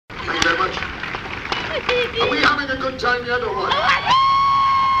much. Are we having a good time yet or what?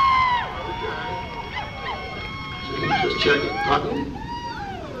 Okay. Just checking. Pardon?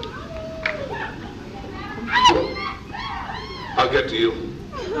 I'll get to you.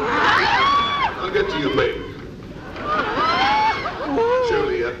 I'll get to you, baby.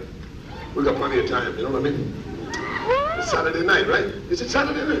 Surely, we've got plenty of time, you know what I mean? It's Saturday night, right? Is it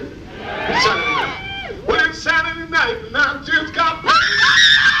Saturday night? It's Saturday night. Well, it's Saturday night, and I've just got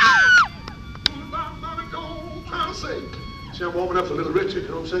See, I'm warming up for Little Richard, you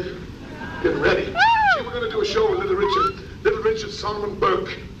know what I'm saying? Getting ready. See, we're going to do a show with Little Richard, Solomon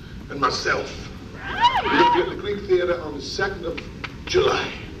Burke, and myself. We're going to be at the Greek Theater on the 2nd of July.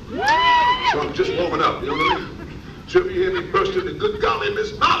 So I'm just warming up, you know what I mean? So if you hear me burst into good golly,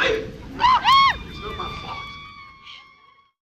 Miss Molly,